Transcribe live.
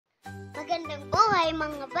Magandang buhay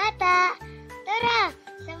mga bata! Tara,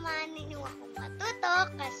 samahan ninyo akong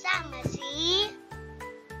matuto kasama si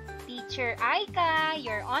Teacher Aika,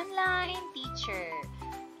 your online teacher.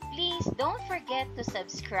 Please don't forget to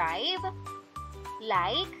subscribe,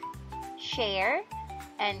 like, share,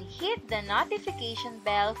 and hit the notification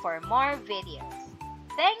bell for more videos.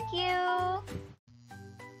 Thank you!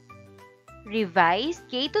 Revised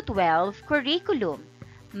K-12 Curriculum,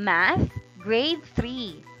 Math, Grade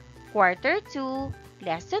 3, Quarter 2,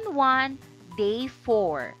 Lesson 1, Day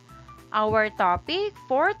 4. Our topic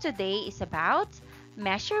for today is about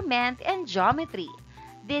measurement and geometry.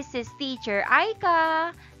 This is Teacher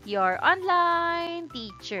Aika, your online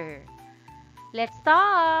teacher. Let's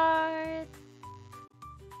start!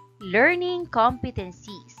 Learning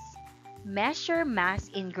competencies. Measure mass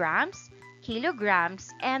in grams, kilograms,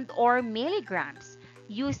 and/or milligrams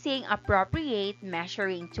using appropriate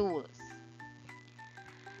measuring tools.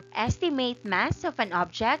 Estimate mass of an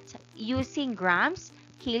object using grams,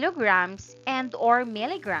 kilograms, and/or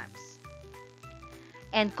milligrams.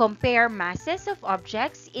 And compare masses of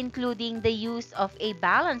objects including the use of a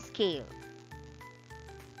balance scale.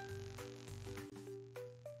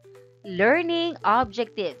 Learning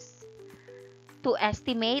objectives. To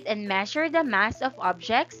estimate and measure the mass of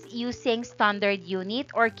objects using standard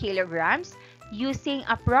unit or kilograms using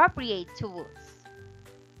appropriate tools.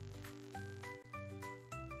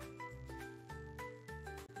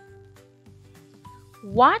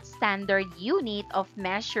 What standard unit of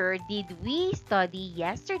measure did we study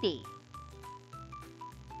yesterday?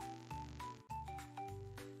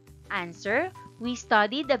 Answer: we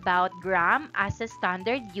studied about gram as a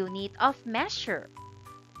standard unit of measure.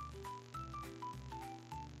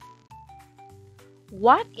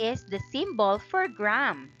 What is the symbol for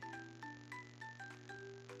gram?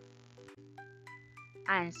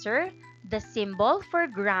 Answer: the symbol for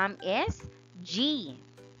gram is G.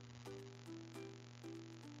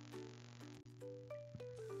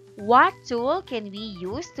 What tool can we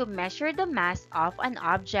use to measure the mass of an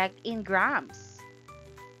object in grams?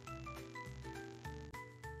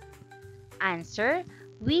 Answer: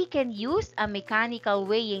 we can use a mechanical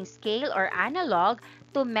weighing scale or analog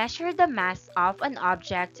to measure the mass of an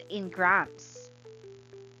object in grams.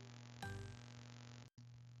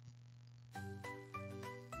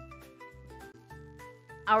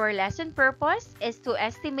 Our lesson purpose is to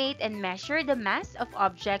estimate and measure the mass of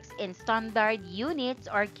objects in standard units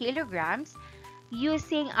or kilograms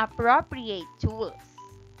using appropriate tools.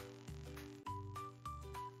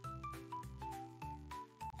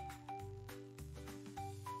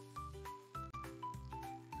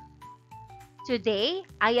 Today,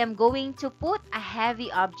 I am going to put a heavy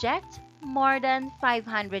object, more than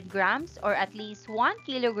 500 grams or at least 1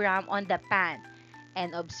 kilogram on the pan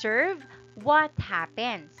and observe what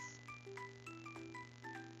happens.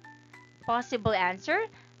 Possible answer: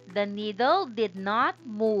 the needle did not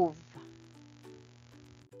move.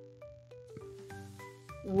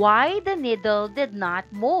 Why the needle did not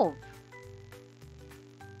move?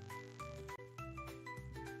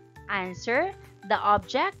 Answer: the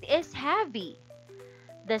object is heavy.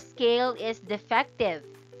 The scale is defective.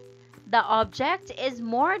 The object is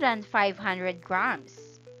more than 500 grams.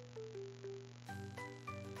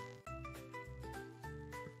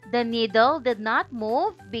 The needle did not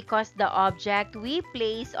move because the object we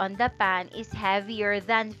place on the pan is heavier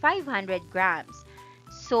than 500 grams.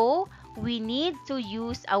 So, we need to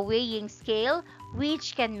use a weighing scale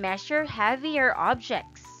which can measure heavier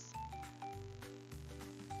objects.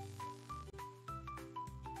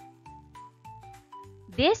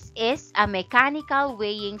 This is a mechanical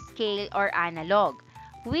weighing scale or analog,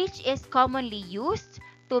 which is commonly used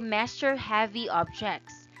to measure heavy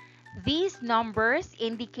objects. These numbers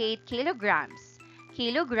indicate kilograms.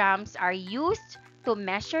 Kilograms are used to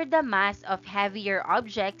measure the mass of heavier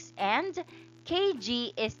objects, and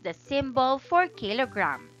kg is the symbol for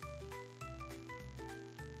kilogram.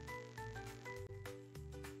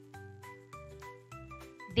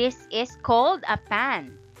 This is called a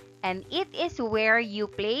pan, and it is where you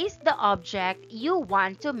place the object you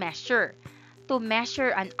want to measure. To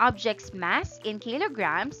measure an object's mass in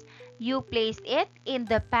kilograms, you place it in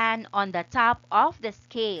the pan on the top of the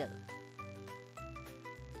scale.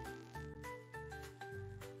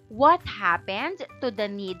 What happened to the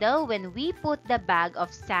needle when we put the bag of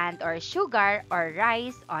sand or sugar or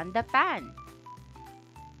rice on the pan?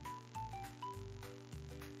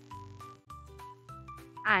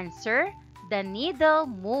 Answer: the needle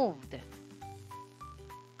moved.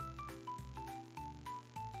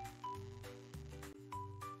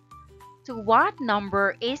 To what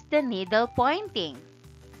number is the needle pointing?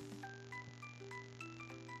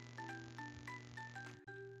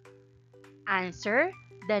 Answer: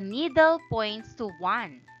 the needle points to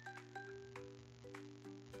 1.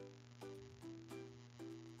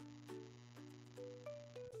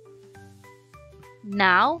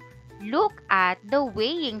 Now, look at the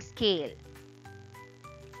weighing scale.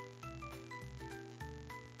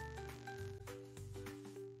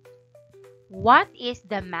 What is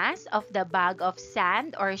the mass of the bag of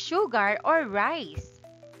sand or sugar or rice?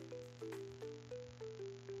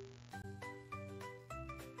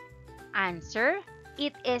 Answer: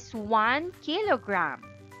 it is 1 kilogram.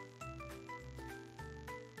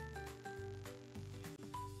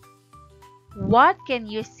 What can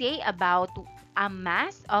you say about a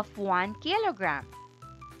mass of 1 kilogram?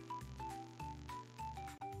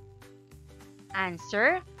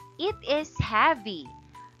 Answer: it is heavy.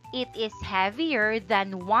 It is heavier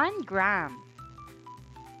than 1 gram.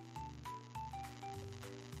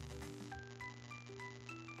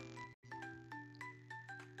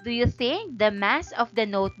 Do you think the mass of the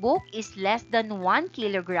notebook is less than 1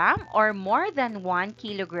 kilogram or more than 1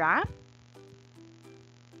 kilogram?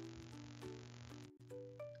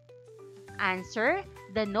 Answer: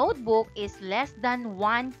 the notebook is less than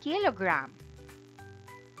 1 kilogram.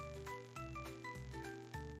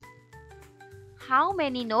 How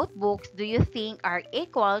many notebooks do you think are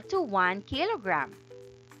equal to 1 kilogram?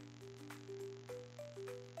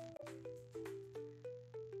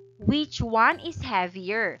 Which one is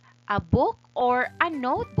heavier, a book or a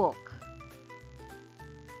notebook?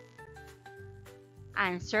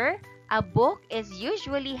 Answer: a book is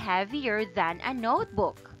usually heavier than a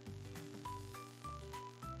notebook.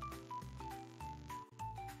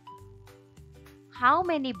 How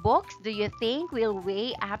many books do you think will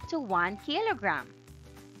weigh up to 1 kilogram?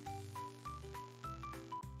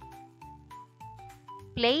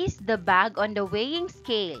 Place the bag on the weighing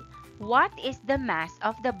scale. What is the mass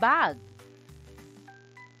of the bag?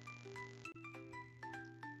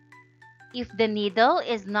 If the needle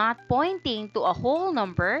is not pointing to a whole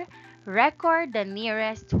number, record the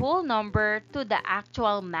nearest whole number to the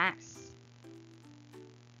actual mass.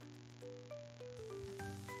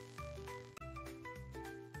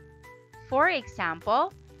 For example,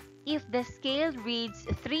 if the scale reads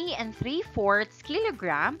 3 3/4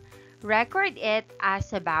 kilogram, record it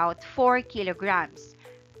as about 4 kilograms.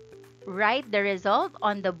 Write the result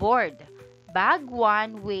on the board. Bag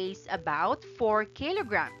 1 weighs about 4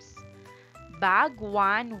 kilograms. Bag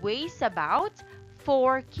 1 weighs about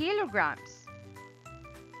 4 kilograms.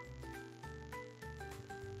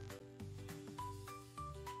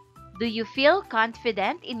 Do you feel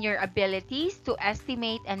confident in your abilities to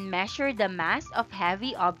estimate and measure the mass of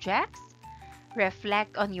heavy objects?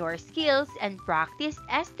 Reflect on your skills and practice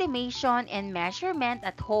estimation and measurement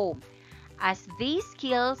at home, as these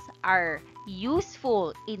skills are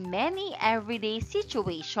useful in many everyday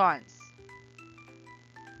situations.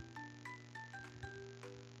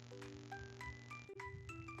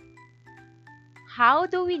 How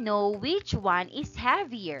do we know which one is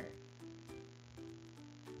heavier?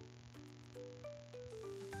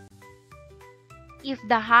 If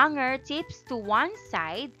the hanger tips to one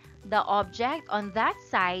side, the object on that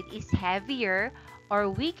side is heavier, or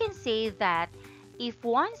we can say that if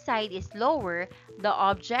one side is lower, the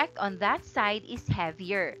object on that side is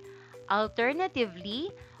heavier.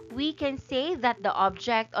 Alternatively, we can say that the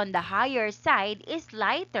object on the higher side is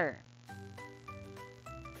lighter.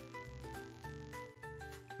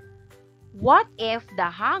 What if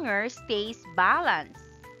the hanger stays balanced?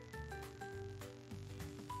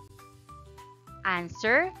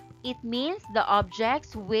 Answer: it means the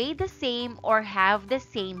objects weigh the same or have the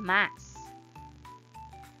same mass.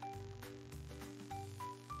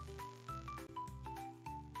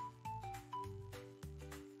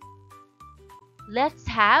 Let's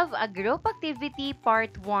have a group activity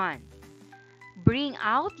part 1. Bring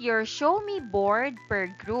out your show me board per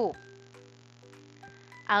group.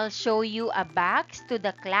 I'll show you a box to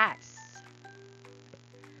the class.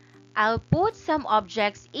 I'll put some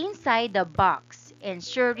objects inside the box,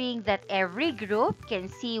 ensuring that every group can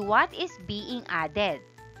see what is being added.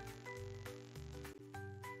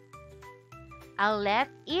 I'll let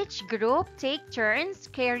each group take turns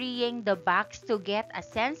carrying the box to get a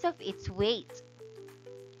sense of its weight.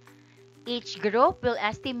 Each group will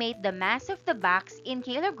estimate the mass of the box in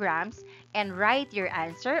kilograms and write your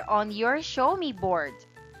answer on your show me board.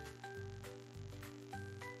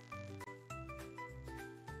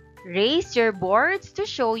 Raise your boards to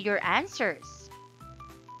show your answers.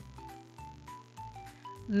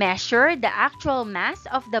 Measure the actual mass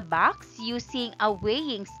of the box using a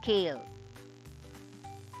weighing scale.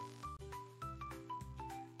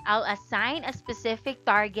 I'll assign a specific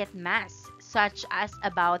target mass, such as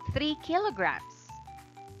about 3 kilograms.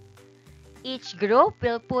 Each group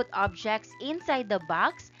will put objects inside the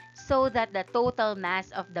box so that the total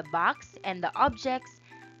mass of the box and the objects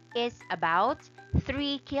is about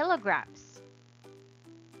 3 kilograms.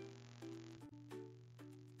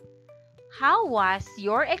 How was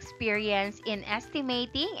your experience in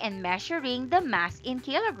estimating and measuring the mass in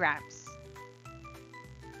kilograms?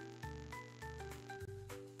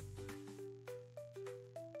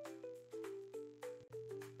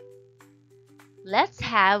 Let's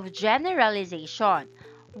have generalization.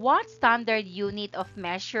 What standard unit of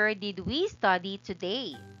measure did we study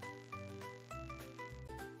today?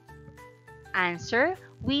 Answer: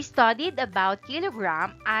 we studied about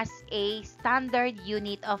kilogram as a standard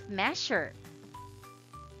unit of measure.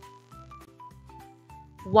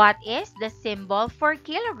 What is the symbol for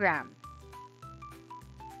kilogram?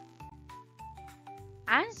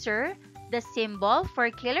 Answer: the symbol for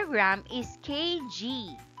kilogram is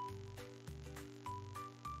kg.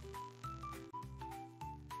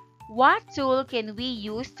 What tool can we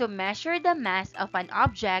use to measure the mass of an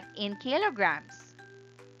object in kilograms?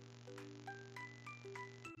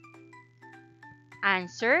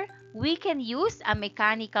 Answer: we can use a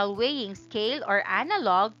mechanical weighing scale or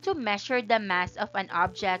analog to measure the mass of an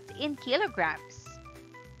object in kilograms.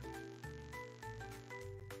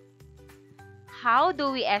 How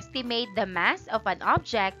do we estimate the mass of an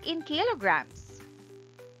object in kilograms?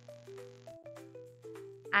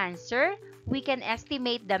 Answer: we can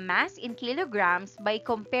estimate the mass in kilograms by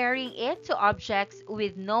comparing it to objects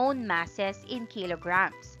with known masses in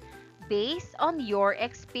kilograms, based on your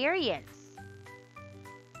experience.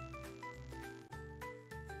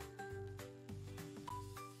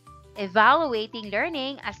 Evaluating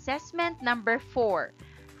Learning Assessment Number 4.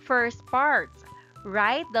 First part.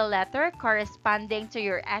 Write the letter corresponding to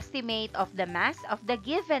your estimate of the mass of the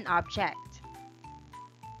given object.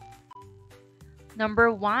 Number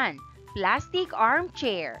 1. Plastic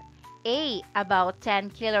armchair. A. About 10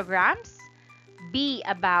 kilograms. B.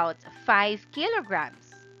 About 5 kilograms.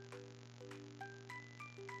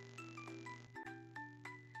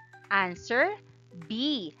 Answer: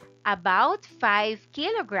 B. About 5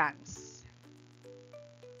 kilograms.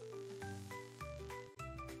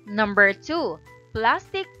 Number 2.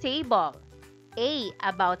 Plastic table. A.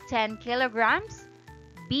 About 10 kilograms.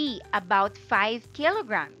 B. About 5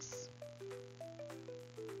 kilograms.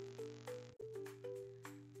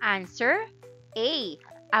 Answer: A.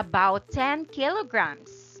 About 10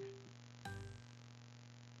 kilograms.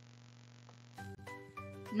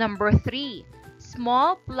 Number 3.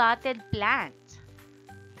 Small plotted plant.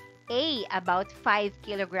 A. About 5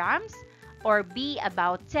 kilograms or B.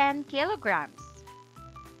 About 10 kilograms.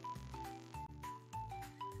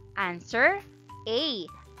 Answer: A.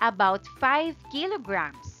 About 5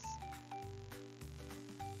 kilograms.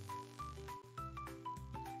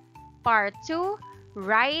 Part 2.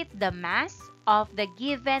 Write the mass of the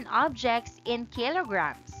given objects in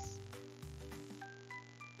kilograms.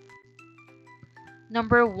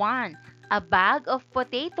 Number 1. A bag of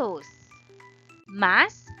potatoes.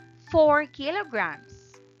 Mass: 4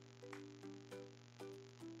 kilograms.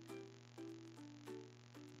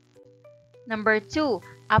 Number 2.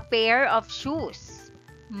 A pair of shoes.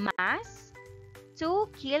 Mass: 2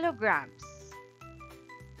 kilograms.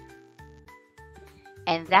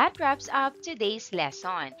 And that wraps up today's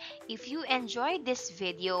lesson. If you enjoyed this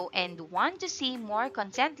video and want to see more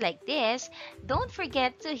content like this, don't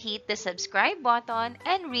forget to hit the subscribe button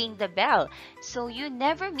and ring the bell so you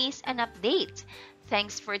never miss an update.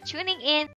 Thanks for tuning in.